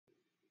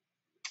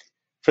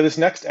For this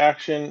next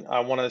action, I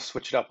want to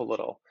switch it up a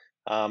little.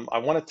 I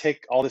want to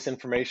take all this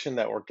information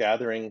that we're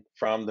gathering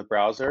from the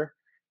browser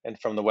and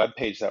from the web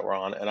page that we're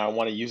on, and I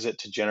want to use it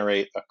to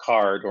generate a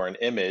card or an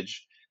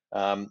image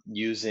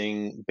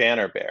using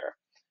Bannerbear.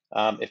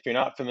 If you're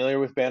not familiar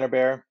with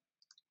Bannerbear,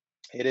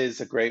 it is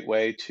a great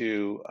way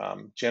to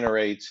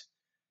generate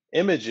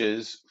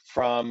images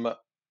from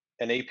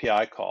an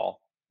API call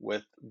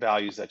with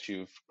values that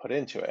you've put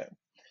into it.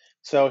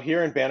 So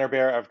here in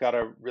Bannerbear, I've got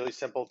a really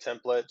simple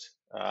template.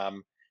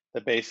 The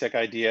basic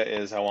idea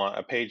is I want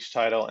a page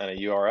title and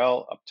a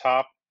URL up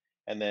top,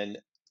 and then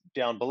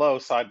down below,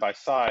 side by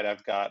side,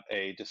 I've got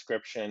a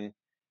description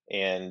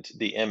and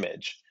the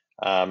image.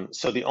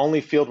 So the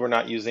only field we're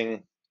not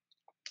using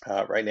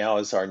right now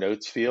is our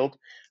notes field,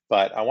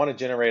 but I want to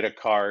generate a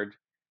card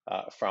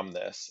from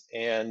this.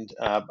 And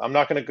I'm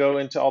not going to go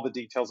into all the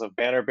details of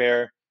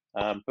Bannerbear,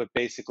 but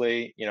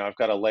basically, I've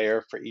got a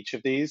layer for each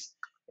of these.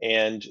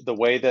 And the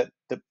way that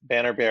the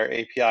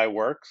Bannerbear API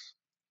works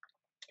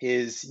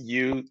is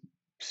you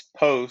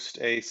post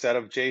a set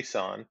of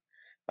JSON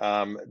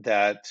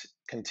that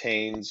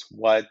contains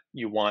what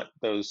you want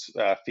those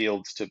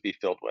fields to be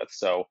filled with.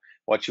 So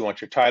what you want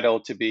your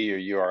title to be, your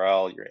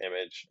URL, your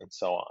image, and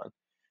so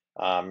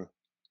on.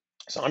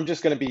 So I'm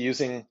just going to be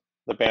using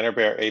the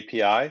Bannerbear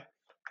API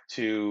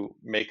to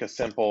make a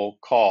simple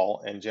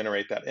call and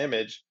generate that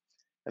image.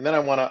 And then I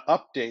want to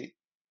update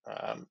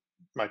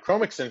my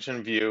Chrome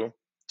extension view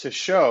to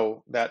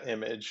show that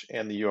image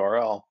and the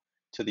URL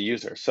to the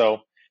user. So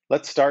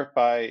let's start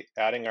by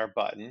adding our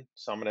button.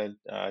 So I'm going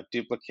to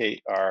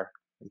duplicate our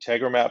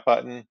Integromat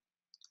button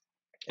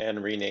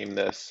and rename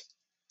this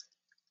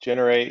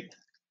Generate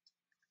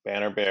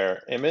Bannerbear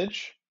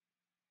Image.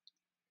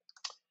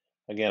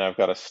 Again, I've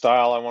got a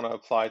style I want to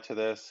apply to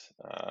this,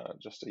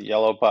 just a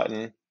yellow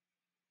button.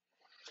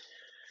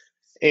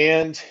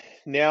 And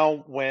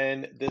now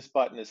when this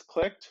button is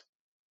clicked,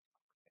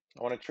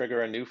 I want to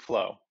trigger a new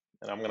flow.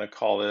 And I'm going to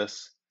call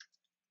this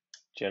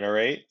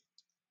Generate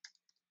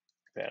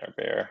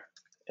Bannerbear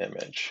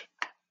Image.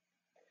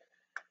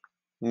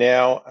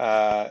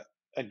 Now,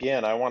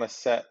 again, I want to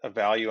set a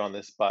value on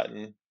this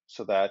button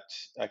so that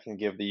I can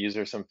give the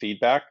user some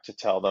feedback to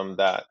tell them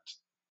that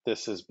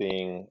this is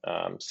being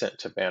sent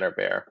to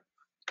Bannerbear.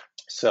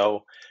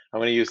 So I'm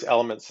going to use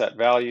element set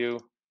value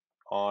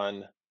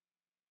on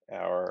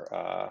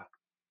our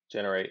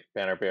generate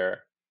Bannerbear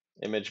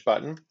image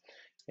button,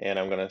 and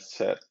I'm going to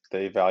set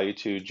the value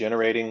to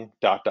generating ...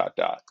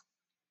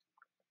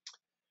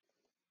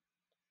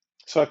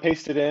 So I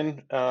pasted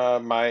in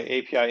my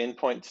API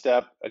endpoint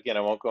step. Again,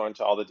 I won't go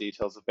into all the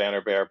details of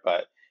Bannerbear,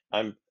 but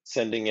I'm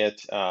sending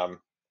it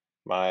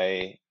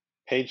my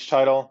page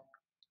title,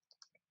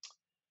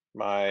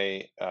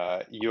 my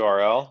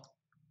URL,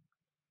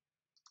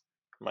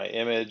 my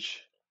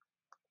image,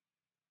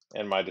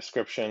 and my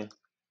description,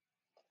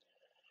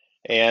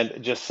 and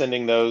just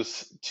sending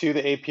those to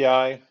the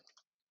API.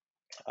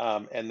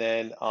 And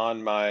then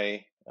on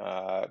my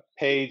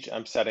page,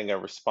 I'm setting a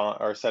response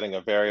or setting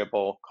a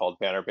variable called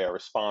Bannerbear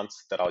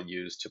response that I'll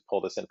use to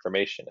pull this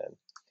information in.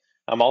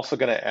 I'm also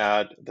going to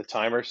add the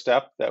timer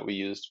step that we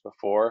used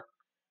before,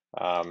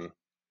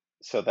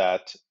 so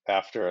that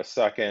after a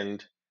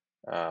second,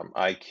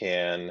 I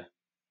can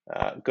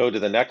go to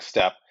the next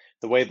step.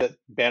 The way that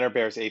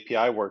Bannerbear's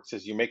API works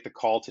is you make the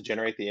call to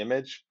generate the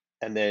image,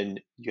 and then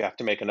you have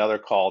to make another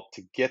call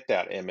to get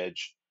that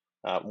image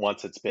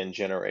once it's been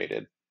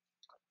generated.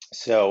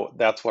 So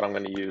that's what I'm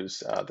going to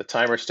use the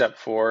timer step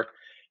for.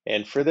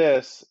 And for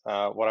this,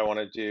 what I want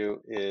to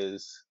do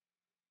is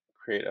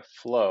create a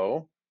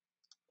flow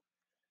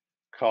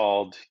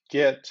called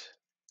get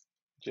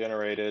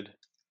generated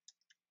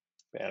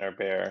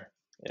Bannerbear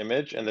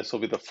image. And this will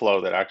be the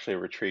flow that actually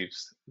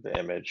retrieves the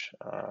image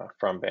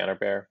from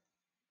Bannerbear.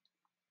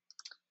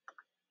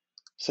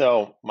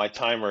 So my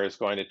timer is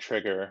going to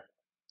trigger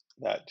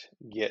that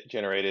get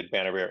generated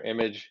Bannerbear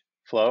image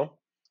flow.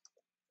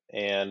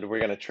 And we're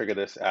going to trigger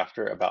this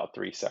after about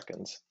 3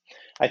 seconds.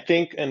 I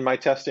think in my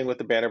testing with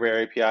the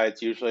Bannerbear API,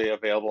 it's usually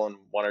available in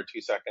 1 or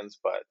 2 seconds,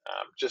 but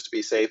just to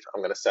be safe,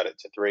 I'm going to set it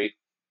to 3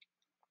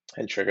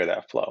 and trigger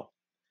that flow.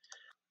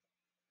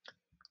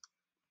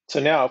 So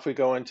now if we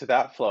go into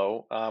that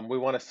flow, we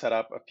want to set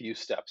up a few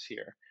steps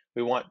here.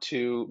 We want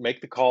to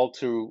make the call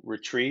to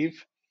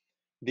retrieve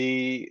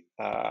the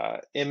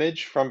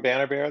image from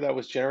Bannerbear that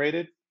was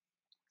generated,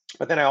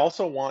 but then I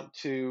also want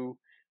to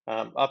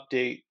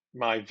update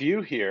my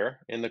view here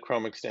in the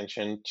Chrome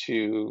extension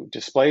to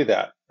display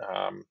that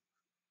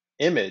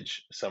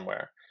image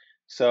somewhere.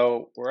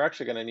 So we're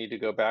actually going to need to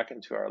go back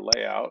into our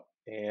layout,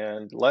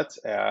 and let's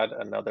add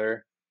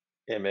another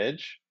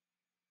image.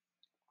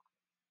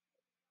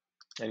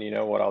 And you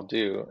know what I'll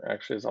do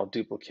actually is I'll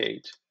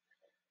duplicate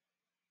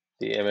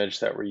the image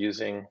that we're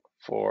using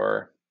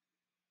for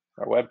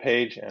our web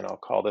page, and I'll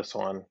call this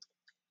one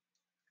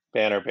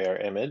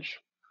Bannerbear image.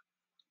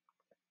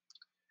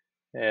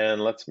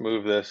 And let's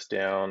move this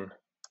down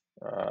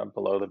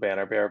below the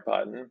Bannerbear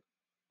button.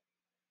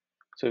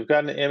 So we've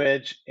got an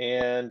image,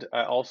 and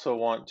I also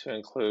want to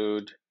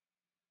include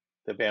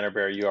the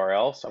Bannerbear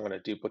URL. So I'm going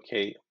to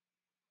duplicate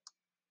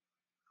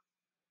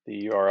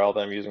the URL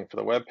that I'm using for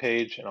the web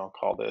page, and I'll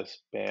call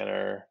this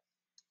Bannerbear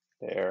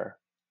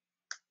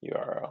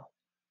URL.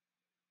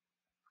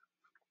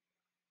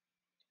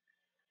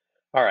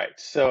 All right,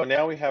 so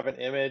now we have an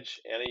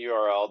image and a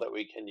URL that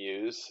we can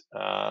use.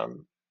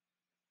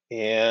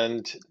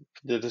 And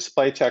the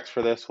display text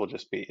for this will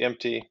just be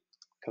empty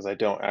because I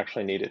don't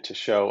actually need it to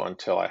show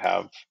until I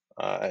have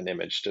an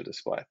image to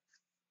display.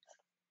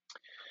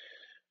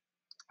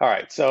 All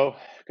right, so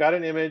got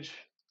an image,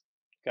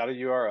 got a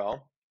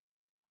URL.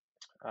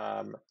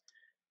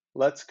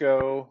 Let's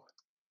go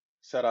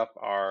set up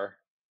our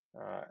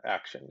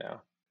action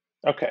now.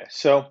 Okay,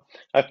 so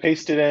I've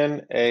pasted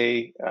in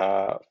a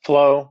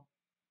flow,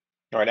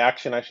 or an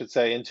action, I should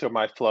say, into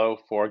my flow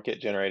for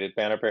get generated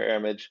Bannerbear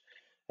image.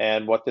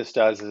 And what this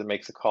does is it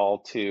makes a call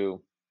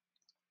to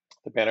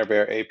the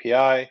Bannerbear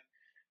API.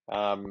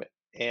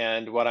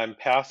 And what I'm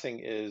passing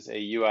is a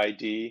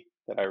UID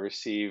that I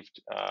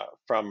received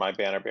from my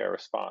Bannerbear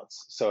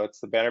response. So it's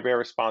the Bannerbear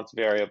response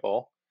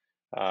variable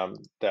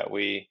that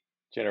we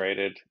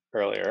generated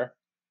earlier.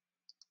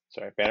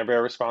 Sorry,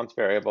 Bannerbear response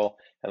variable,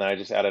 and then I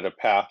just added a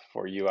path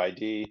for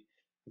UID.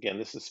 Again,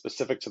 this is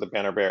specific to the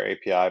Bannerbear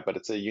API, but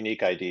it's a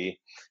unique ID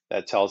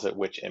that tells it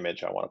which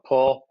image I want to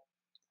pull.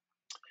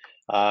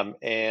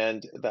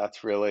 And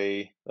that's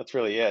really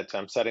it.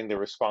 I'm setting the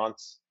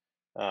response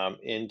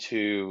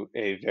into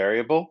a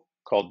variable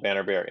called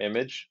Bannerbear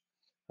image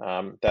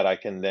that I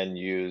can then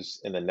use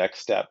in the next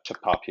step to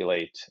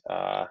populate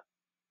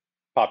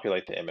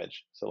the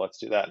image. So let's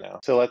do that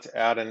now. So let's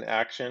add an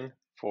action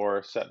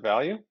for set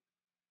value.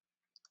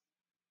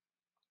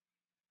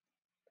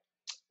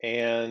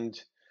 And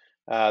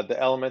the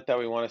element that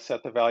we want to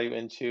set the value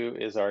into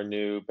is our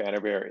new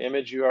Bannerbear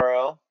image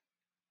URL.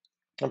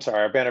 I'm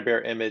sorry, our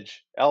Bannerbear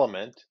image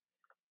element.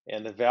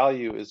 And the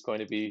value is going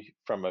to be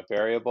from a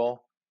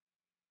variable.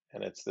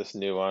 And it's this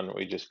new one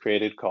we just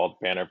created called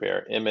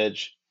Bannerbear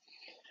image.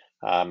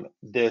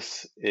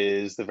 This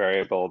is the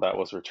variable that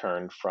was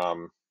returned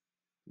from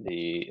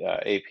the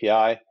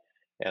API.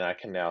 And I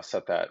can now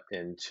set that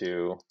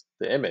into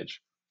the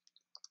image.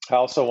 I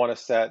also want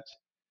to set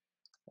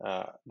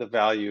the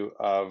value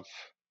of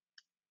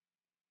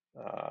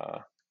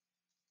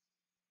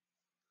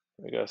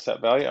we go set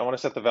value. I want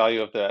to set the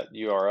value of that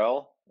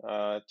URL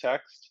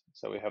text.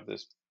 So we have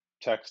this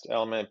text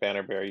element,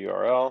 Bannerbear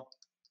URL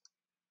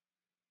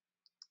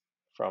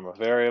from a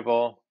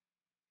variable.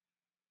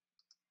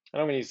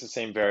 And I'm going to use the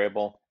same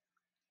variable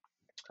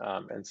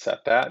and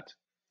set that.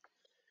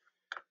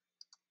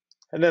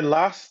 And then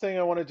last thing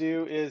I want to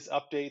do is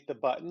update the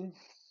button.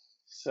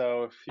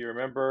 So if you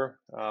remember,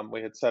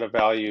 we had set a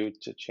value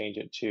to change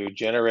it to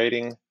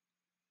generating.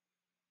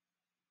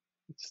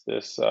 It's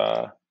this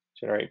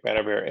generate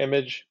Bannerbear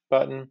image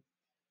button.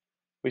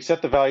 We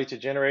set the value to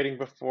generating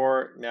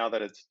before. Now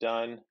that it's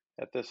done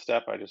at this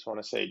step, I just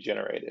want to say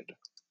generated.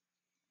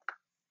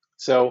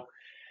 So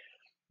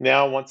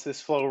now once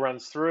this flow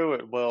runs through,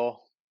 it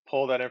will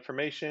pull that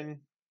information,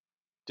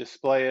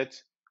 display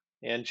it,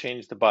 and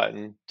change the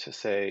button to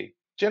say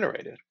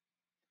generated.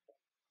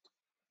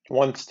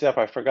 One step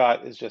I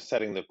forgot is just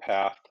setting the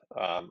path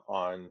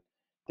on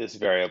this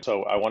variable.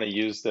 So I want to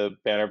use the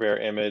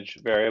Bannerbear image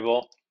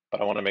variable, but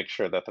I want to make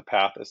sure that the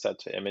path is set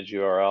to image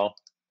URL.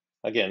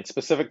 Again,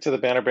 specific to the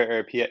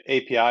Bannerbear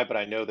API, but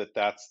I know that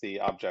that's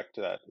the object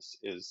that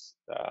is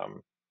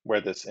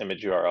where this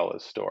image URL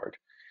is stored.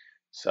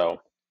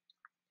 So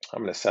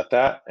I'm going to set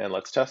that and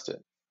let's test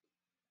it.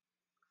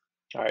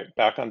 All right,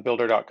 back on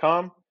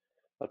builder.com.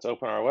 Let's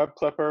open our web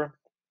clipper.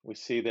 We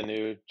see the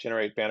new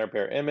generate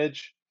Bannerbear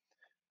image.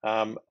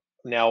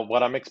 Now,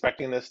 what I'm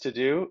expecting this to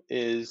do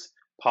is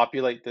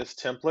populate this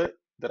template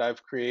that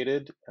I've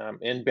created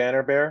in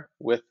Bannerbear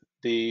with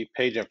the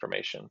page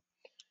information.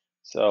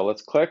 So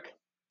let's click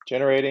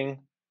generating.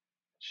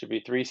 Should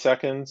be 3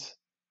 seconds.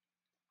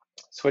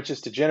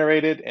 Switches to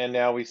generated, and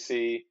now we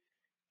see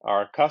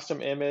our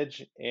custom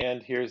image,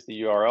 and here's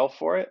the URL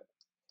for it.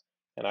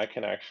 And I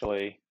can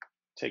actually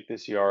take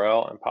this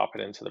URL and pop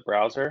it into the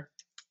browser.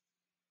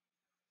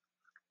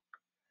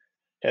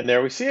 And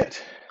there we see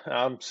it.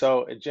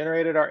 So it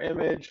generated our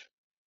image.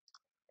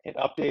 It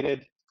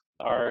updated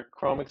our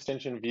Chrome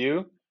extension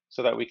view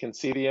so that we can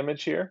see the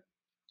image here.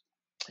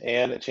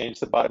 And it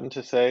changed the button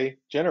to say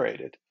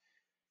generated.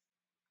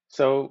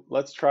 So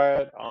let's try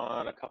it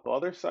on a couple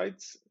other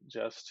sites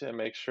just to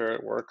make sure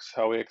it works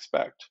how we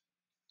expect.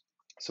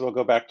 So we'll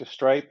go back to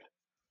Stripe,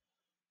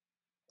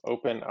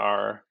 open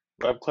our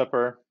web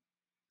clipper,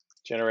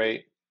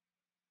 generate,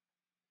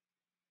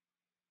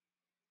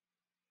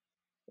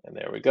 and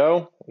there we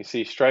go. We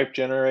see Stripe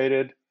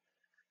generated,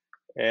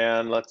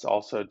 and let's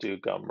also do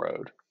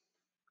Gumroad.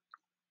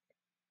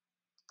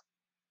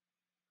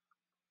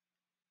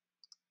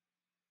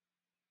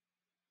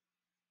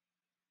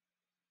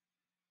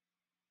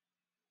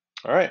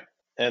 All right,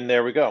 and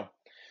there we go.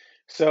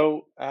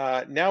 So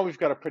now we've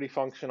got a pretty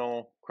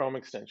functional Chrome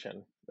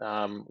extension.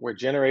 We're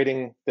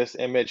generating this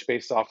image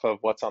based off of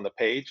what's on the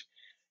page,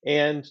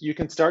 and you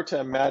can start to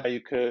imagine how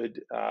you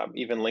could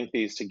even link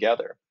these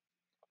together.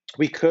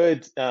 We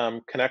could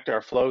connect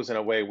our flows in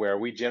a way where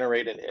we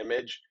generate an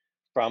image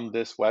from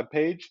this web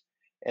page,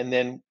 and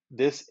then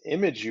this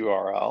image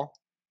URL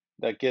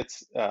that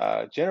gets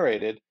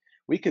generated,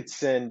 we could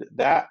send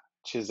that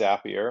to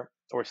Zapier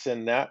or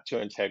send that to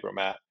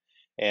Integromat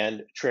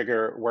and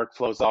trigger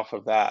workflows off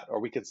of that, or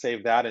we could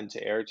save that into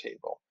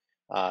Airtable.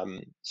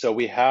 So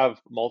we have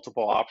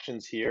multiple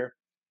options here,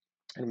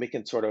 and we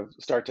can sort of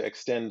start to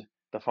extend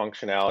the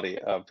functionality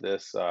of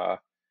this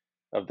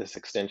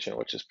extension,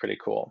 which is pretty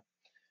cool.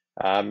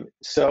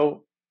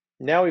 So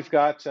now we've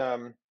got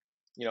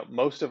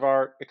most of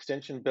our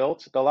extension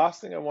built. The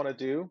last thing I want to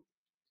do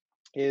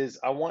is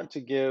I want to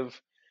give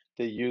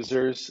the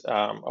users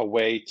a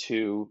way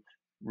to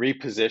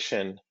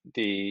reposition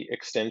the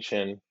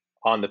extension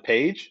on the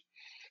page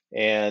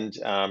and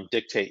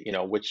dictate,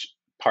 which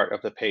part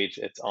of the page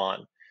it's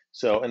on.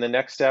 So in the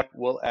next step,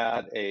 we'll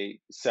add a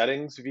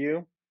settings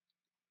view.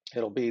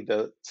 It'll be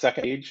the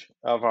second page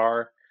of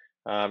our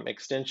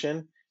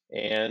extension,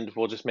 and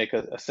we'll just make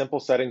a simple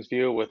settings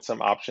view with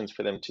some options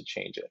for them to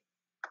change it.